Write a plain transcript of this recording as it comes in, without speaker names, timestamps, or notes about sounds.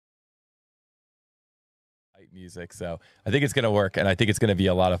music. So I think it's going to work, and I think it's going to be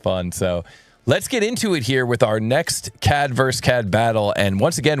a lot of fun. So let's get into it here with our next CAD versus CAD battle. And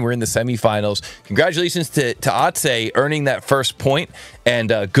once again, we're in the semifinals. Congratulations to Otse earning that first point, and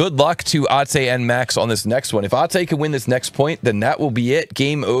good luck to Otse and Max on this next one. If Otse can win this next point, then that will be it.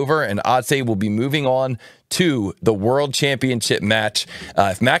 Game over, and Otse will be moving on to the World Championship match.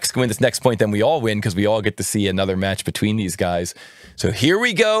 If Max can win this next point, then we all win, because we all get to see another match between these guys. So here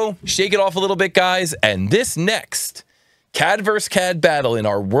we go. Shake it off a little bit, guys. And this next CAD vs. CAD battle in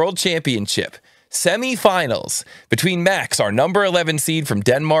our World Championship semifinals between Max, our number 11 seed from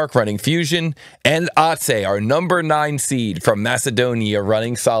Denmark running Fusion, and Otse, our number 9 seed from Macedonia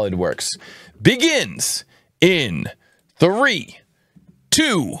running SolidWorks, begins in 3,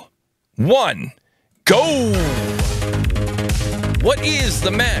 2, 1, go! What is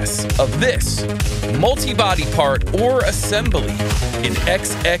the mass of this multi-body part or assembly in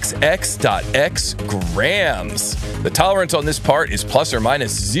XXX.X grams? The tolerance on this part is plus or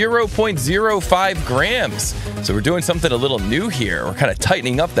minus 0.05 grams. So we're doing something a little new here. We're kind of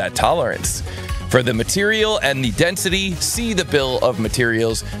tightening up that tolerance. For the material and the density, see the bill of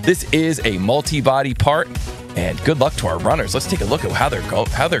materials. This is a multi-body part, and good luck to our runners. Let's take a look at how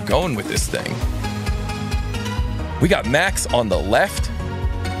they're going with this thing. We got Max on the left,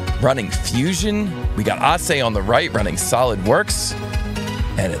 running Fusion. We got Otse on the right, running SolidWorks.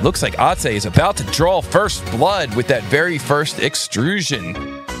 And it looks like Otse is about to draw first blood with that very first extrusion.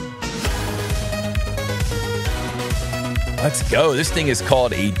 Let's go. This thing is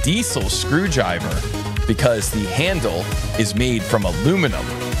called a diesel screwdriver because the handle is made from aluminum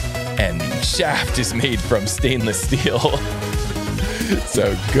and the shaft is made from stainless steel.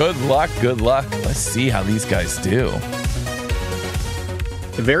 So good luck, good luck. Let's see how these guys do.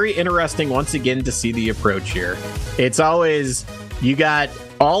 Very interesting once again to see the approach here. It's always, you got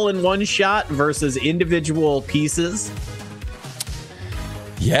all in one shot versus individual pieces.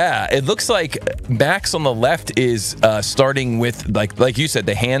 Yeah, it looks like Max on the left is starting with, like you said,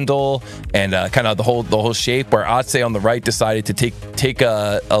 the handle and kind of the whole shape, where Otse on the right decided to take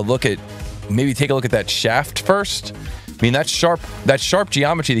a look at that shaft first. I mean, that sharp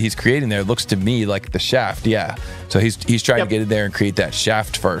geometry that he's creating there looks to me like the shaft. Yeah. So he's trying to get in there and create that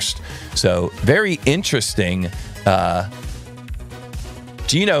shaft first. So very interesting.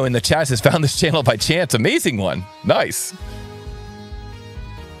 Gino in the chat has found this channel by chance. Amazing one. Nice.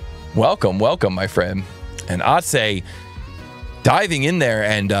 Welcome, my friend. And Otse diving in there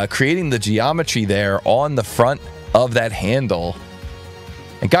and creating the geometry there on the front of that handle.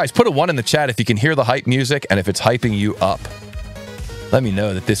 And guys, put a 1 in the chat if you can hear the hype music and if it's hyping you up. Let me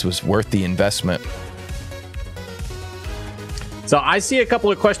know that this was worth the investment. So I see a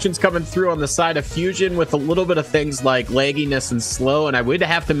couple of questions coming through on the side of Fusion with a little bit of things like lagginess and slow. And I would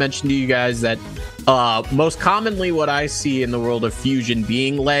have to mention to you guys that most commonly what I see in the world of Fusion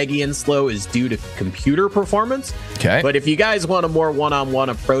being laggy and slow is due to computer performance. Okay. But if you guys want a more one-on-one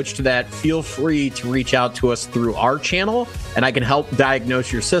approach to that, feel free to reach out to us through our channel and I can help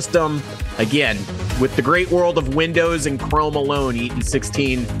diagnose your system. Again, with the great world of Windows and Chrome alone eating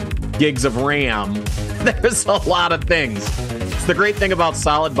 16 gigs of RAM, there's a lot of things. It's the great thing about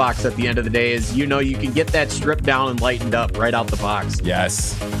Solidbox at the end of the day is, you can get that stripped down and lightened up right out the box.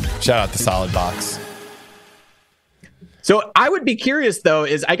 Yes. Shout out to Solidbox. So I would be curious, though,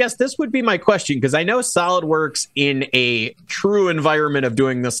 I guess this would be my question, because I know SolidWorks in a true environment of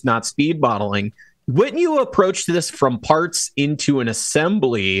doing this, not speed modeling. Wouldn't you approach this from parts into an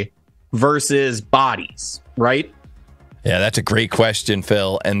assembly versus bodies, right? Yeah, that's a great question,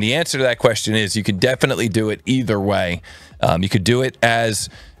 Phil. And the answer to that question is you could definitely do it either way. You could do it as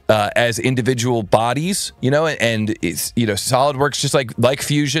individual bodies, and it's, SolidWorks, just like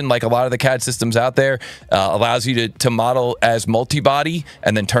Fusion, like a lot of the CAD systems out there, allows you to model as multi-body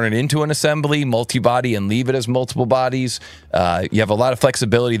and then turn it into an assembly, multi-body, and leave it as multiple bodies. You have a lot of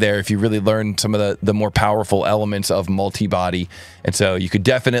flexibility there if you really learn some of the more powerful elements of multi-body. And so you could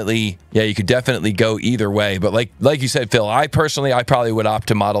definitely go either way. But like you said, Phil, I probably would opt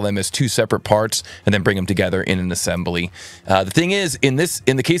to model them as 2 separate parts and then bring them together in an assembly. The thing is, in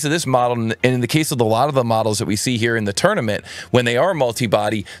the case of this model, and in the case of a lot of the models that we see here in the tournament, when they are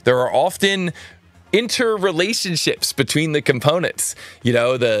multi-body, there are often interrelationships between the components.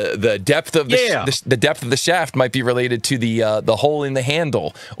 The depth of the depth of the shaft might be related to the hole in the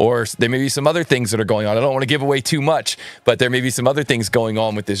handle, or there may be some other things that are going on. I don't want to give away too much, but there may be some other things going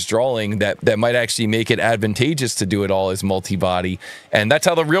on with this drawing that might actually make it advantageous to do it all as multi-body. And that's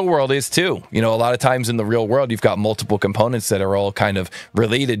how the real world is too. A lot of times in the real world, you've got multiple components that are all kind of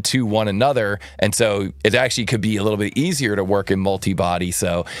related to one another, and so it actually could be a little bit easier to work in multi-body.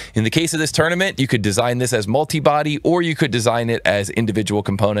 So in the case of this tournament, you could could design this as multi-body, or you could design it as individual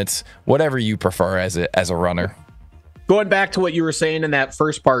components, whatever you prefer as a runner. Going back to what you were saying in that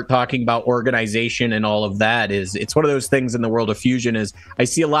first part, talking about organization and all of that, is it's one of those things in the world of Fusion is I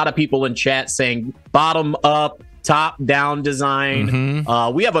see a lot of people in chat saying bottom up, top down design.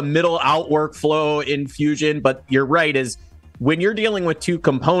 We have a middle out workflow in Fusion, but you're right, is when you're dealing with two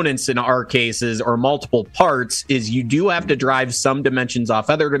components in our cases or multiple parts, is you do have to drive some dimensions off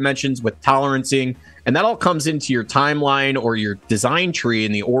other dimensions with tolerancing, and that all comes into your timeline or your design tree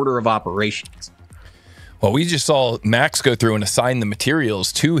in the order of operations. Well, we just saw Max go through and assign the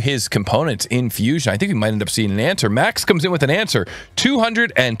materials to his components in Fusion. I think we might end up seeing an answer. Max comes in with an answer,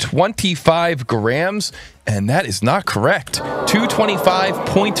 225 grams, and that is not correct.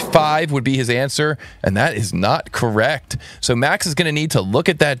 225.5 would be his answer, and that is not correct. So Max is going to need to look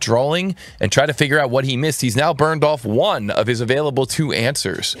at that drawing and try to figure out what he missed. He's now burned off one of his available two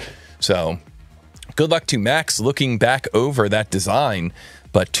answers. So good luck to Max looking back over that design.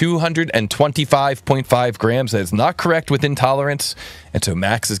 But 225.5 grams, that is not correct within tolerance. And so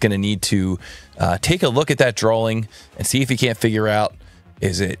Max is going to need to take a look at that drawing and see if he can't figure out,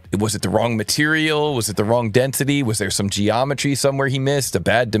 was it the wrong material? Was it the wrong density? Was there some geometry somewhere he missed? A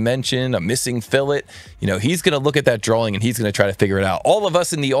bad dimension, a missing fillet? You know, he's going to look at that drawing and he's going to try to figure it out. All of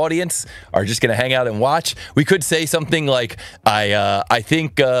us in the audience are just going to hang out and watch. We could say something like, I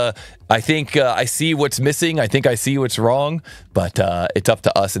think I see what's missing. I think I see what's wrong, but it's up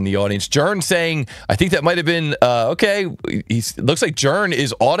to us in the audience. Jern saying, I think that might have been, okay. Looks like Jern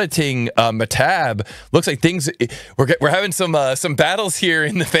is auditing Matab. Looks like things, we're having some battles here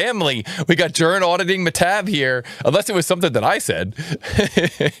in the family. We got Jern auditing Matab here, unless it was something that I said.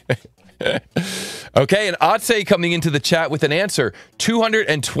 Okay, and Otse coming into the chat with an answer,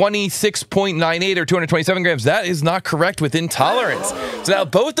 226.98 or 227 grams. That is not correct within tolerance. So now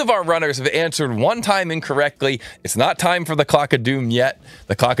both of our runners have answered one time incorrectly. It's not time for the Clock of Doom yet.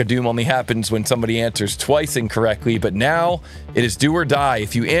 The Clock of Doom only happens when somebody answers twice incorrectly, but now it is do or die.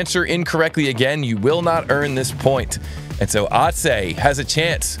 If you answer incorrectly again, you will not earn this point. And so Otse has a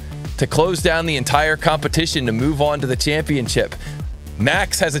chance to close down the entire competition to move on to the championship.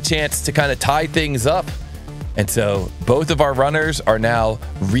 Max has a chance to kind of tie things up. And so both of our runners are now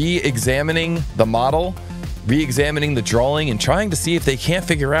re-examining the model, re-examining the drawing, and trying to see if they can't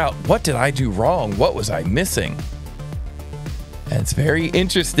figure out, what did I do wrong? What was I missing? And it's very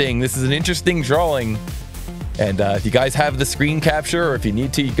interesting. This is an interesting drawing. And if you guys have the screen capture, or if you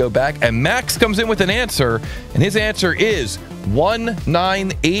need to, you go back. And Max comes in with an answer, and his answer is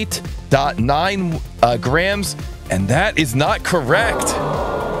 198.9 grams. And that is not correct.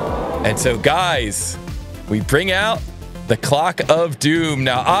 And so, guys, we bring out the Clock of Doom.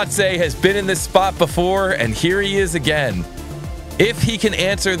 Now, Otse has been in this spot before, and here he is again. If he can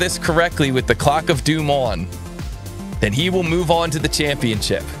answer this correctly with the Clock of Doom on, then he will move on to the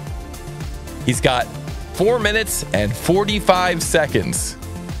championship. He's got 4 minutes and 45 seconds.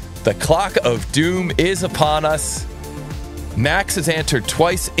 The Clock of Doom is upon us. Max has answered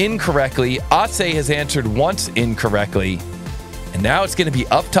twice incorrectly. Otse has answered once incorrectly. And now it's going to be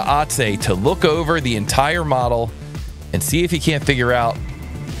up to Otse to look over the entire model and see if he can't figure out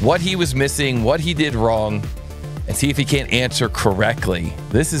what he was missing, what he did wrong, and see if he can't answer correctly.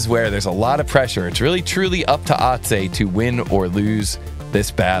 This is where there's a lot of pressure. It's really, truly up to Otse to win or lose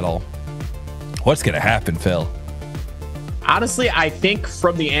this battle. What's going to happen, Phil? Honestly, I think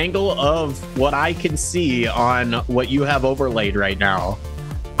from the angle of what I can see on what you have overlaid right now,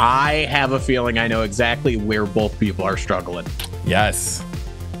 I have a feeling I know exactly where both people are struggling. Yes,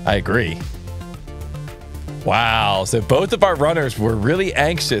 I agree. Wow. So both of our runners were really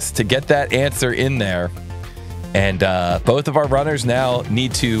anxious to get that answer in there. And both of our runners now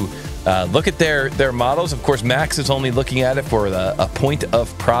need to look at their models. Of course, Max is only looking at it for a point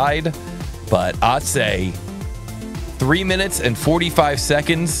of pride. But Otse, 3 minutes and 45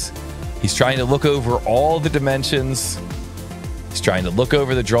 seconds. He's trying to look over all the dimensions. He's trying to look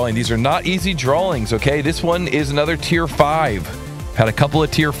over the drawing. These are not easy drawings, okay? This one is another tier 5. Had a couple of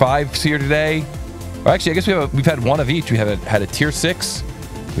tier 5s here today. Well, actually, I guess we've had one of each. We had a tier 6,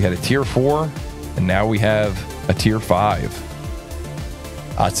 we had a tier 4, and now we have a tier 5.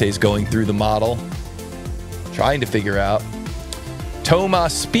 Otse is going through the model, trying to figure out.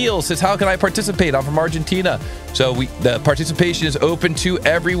 Thomas Spiel says, how can I participate? I'm from Argentina. So the participation is open to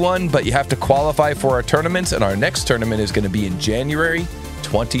everyone, but you have to qualify for our tournaments, and our next tournament is going to be in January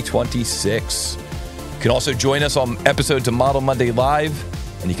 2026. You can also join us on episodes of Model Monday Live,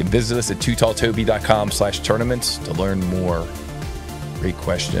 and you can visit us at tootalltoby.com/tournaments to learn more. Great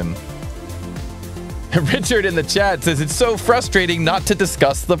question. Richard in the chat says, it's so frustrating not to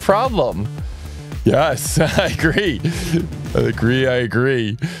discuss the problem. Yes, I agree. I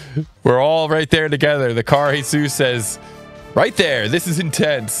agree. We're all right there together. The car Jesus says, right there, this is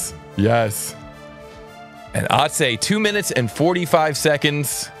intense. Yes. And I'd say 2 minutes and 45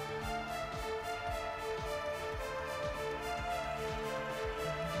 seconds.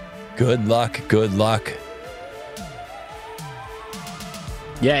 Good luck. Good luck.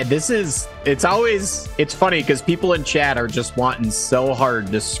 Yeah, it's funny because people in chat are just wanting so hard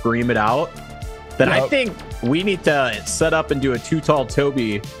to scream it out that I think we need to set up and do a Too Tall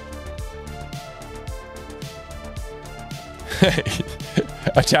Toby.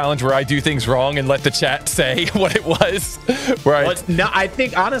 A challenge where I do things wrong and let the chat say what it was. I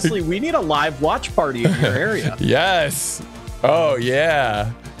think honestly we need a live watch party in your area. Yes. Oh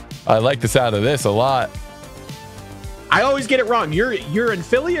yeah. I like the sound of this a lot. I always get it wrong. You're in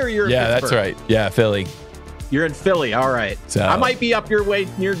Philly or you're in Pittsburgh? That's right. Yeah, Philly. You're in Philly. All right. So I might be up your way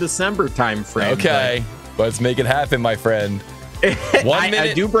near December time frame. Okay. Let's make it happen, my friend. 1 minute.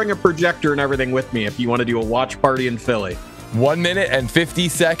 I do bring a projector and everything with me if you want to do a watch party in Philly. 1 minute and 50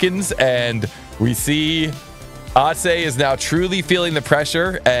 seconds. And we see Atse is now truly feeling the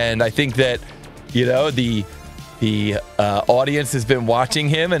pressure. And I think that, the audience has been watching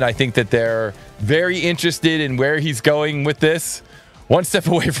him. And I think that they're very interested in where he's going with this. One step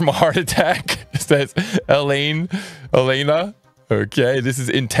away from a heart attack, says Elena. Okay, this is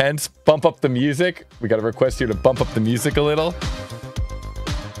intense. Bump up the music. We got a request here to bump up the music a little.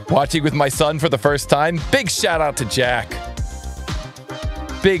 Watching with my son for the first time. Big shout out to Jack.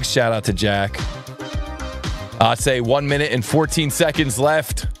 Big shout out to Jack. I'd say 1 minute and 14 seconds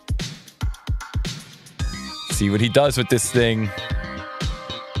left. See what he does with this thing.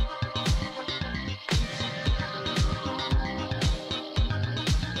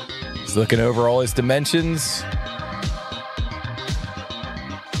 He's looking over all his dimensions.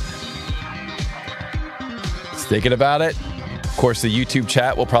 He's thinking about it. Of course, the YouTube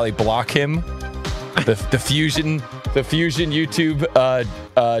chat will probably block him. The Fusion YouTube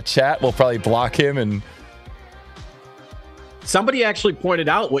chat will probably block him. And somebody actually pointed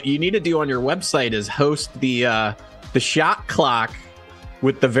out what you need to do on your website is host the shot clock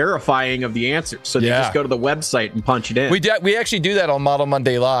with the verifying of the answers. So you just go to the website and punch it in. We actually do that on Model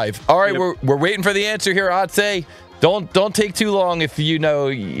Monday Live. All right, we're waiting for the answer here, I'd say. Don't take too long if I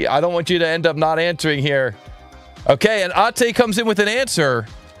don't want you to end up not answering here. Okay, and Ate comes in with an answer.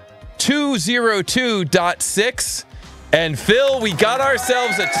 202.6. And Phil, we got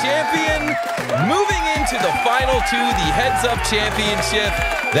ourselves a champion. Moving into the final two, the Heads Up Championship.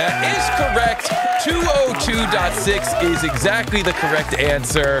 That is correct. 202.6 is exactly the correct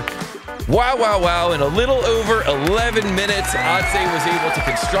answer. Wow, wow, wow. In a little over 11 minutes, Ate was able to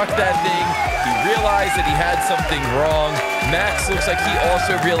construct that thing. He realized that he had something wrong. Max looks like he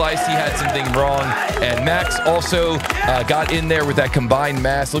also realized he had something wrong. And Max also got in there with that combined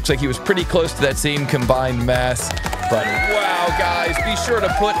mass. Looks like he was pretty close to that same combined mass. But wow, guys, be sure to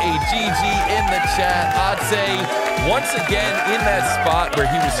put a GG in the chat. Ate, once again, in that spot where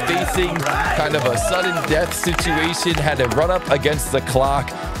he was facing kind of a sudden death situation, had to run up against the clock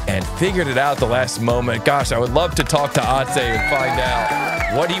and figured it out the last moment. Gosh, I would love to talk to Ate and find out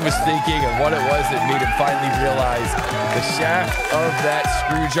what he was thinking and what it was that made him finally realize the shaft of that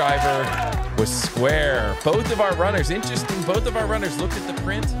screwdriver was square. Both of our runners, interesting, both of our runners looked at the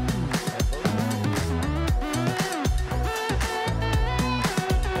print